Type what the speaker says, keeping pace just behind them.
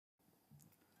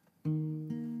Well,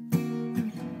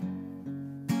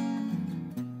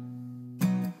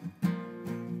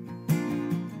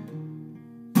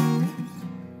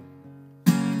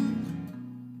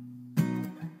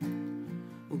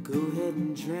 go ahead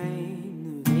and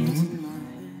drain the veins in my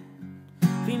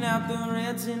head, clean out the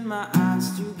reds in my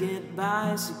eyes to get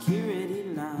by security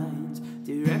lines,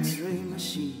 the x-ray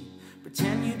machine.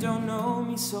 Pretend you don't know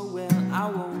me so well, I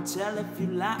won't tell if you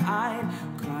lied.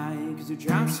 Cry cause your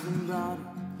drink's been brought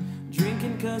up,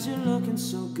 drinking cause you're looking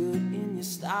so good in your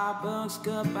Starbucks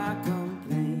cup. I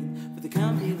complain for the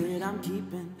company that I'm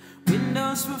keeping,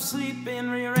 windows for sleeping,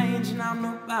 rearranging, I'm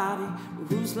nobody. But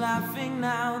who's laughing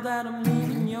now that I'm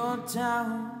leaving your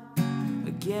town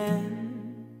again?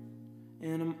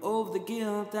 And I'm over the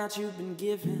guilt that you've been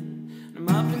given, and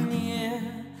I'm up in the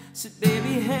air. Said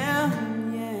baby hell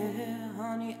yeah,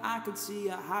 honey, I could see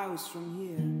a house from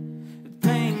here. If the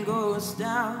plane goes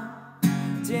down,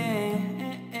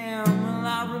 damn, well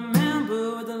I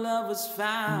remember where the love was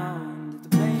found. If the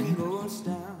plane goes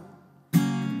down,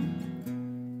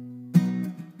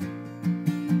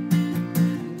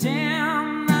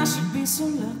 damn, I should be so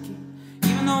lucky.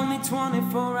 Even only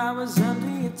 24 hours under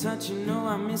your touch, you know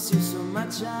I miss you so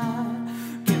much. I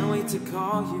can't wait to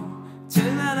call you, tell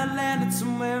you that I landed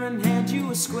somewhere and hand you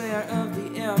a square of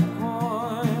the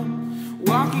airport.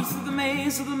 Walk you through the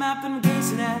maze of the map and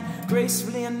gazing at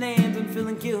gracefully unnamed and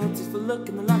feeling guilty for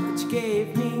looking the love that you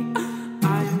gave me.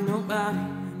 I am nobody,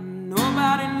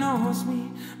 nobody knows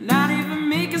me, not even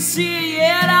me can see it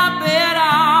yet. I bet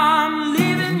I'm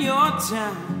leaving your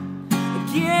town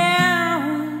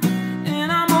again,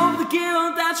 and I'm over the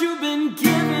guilt that you've been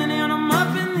giving, and I'm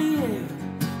up in the air.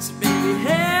 So baby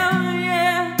hell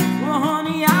yeah, well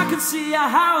honey, I can see a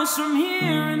house from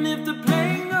here. And if the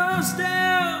plane goes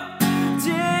down,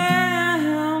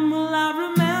 damn, well I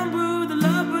remember the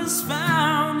love was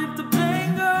found. If the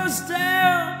plane goes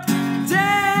down,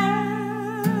 damn,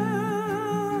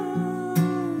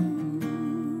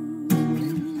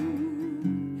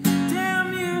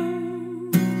 damn you,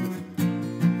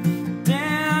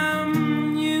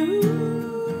 damn you.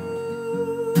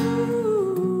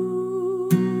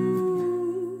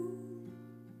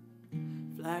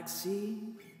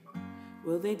 Flaxseed,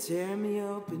 will they tear me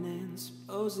open and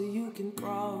suppose that you can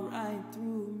crawl right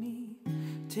through me?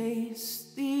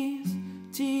 Taste these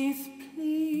teeth,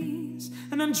 please,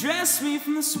 and undress me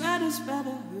from the sweaters.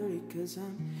 Better hurry, cause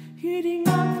I'm heating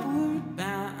upward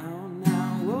bound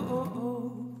now.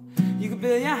 Whoa, you can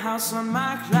build your house on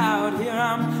my cloud. Here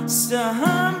I'm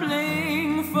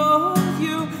stumbling for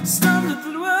you, stumbling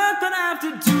through the work that I have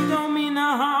to do. Don't mean to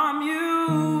harm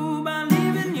you by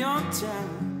leaving your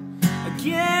town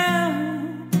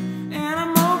again, and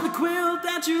I'm over the quilt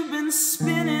that you've been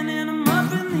spinning, and I'm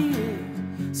up in the air.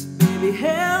 So baby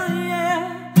hell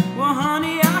yeah, well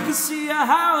honey, I can see a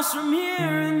house from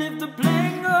here. And if the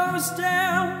plane goes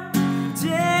down,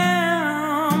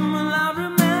 damn, well I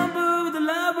remember where the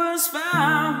love was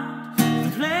found. If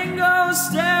the plane goes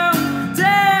down,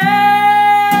 damn,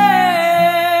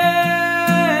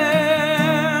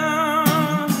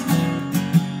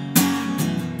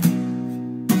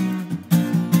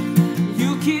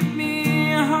 keep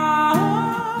me high,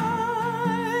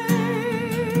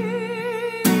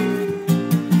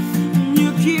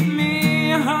 you keep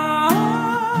me high-minded,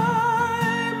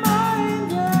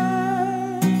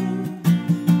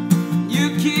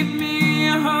 you keep me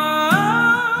high,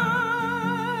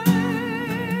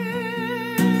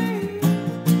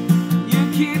 you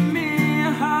keep me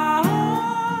high-minded,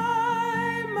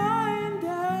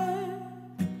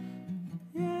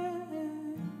 yeah.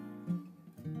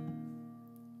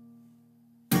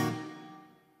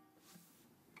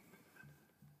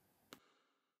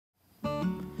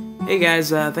 Hey guys,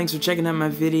 thanks for checking out my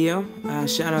video.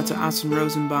 Shout out to Austin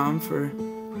Rosenbaum for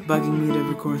bugging me to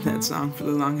record that song for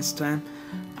the longest time.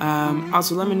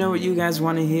 Also, let me know what you guys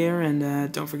want to hear,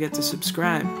 and don't forget to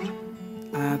subscribe.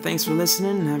 Thanks for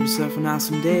listening, and have yourself an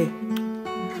awesome day.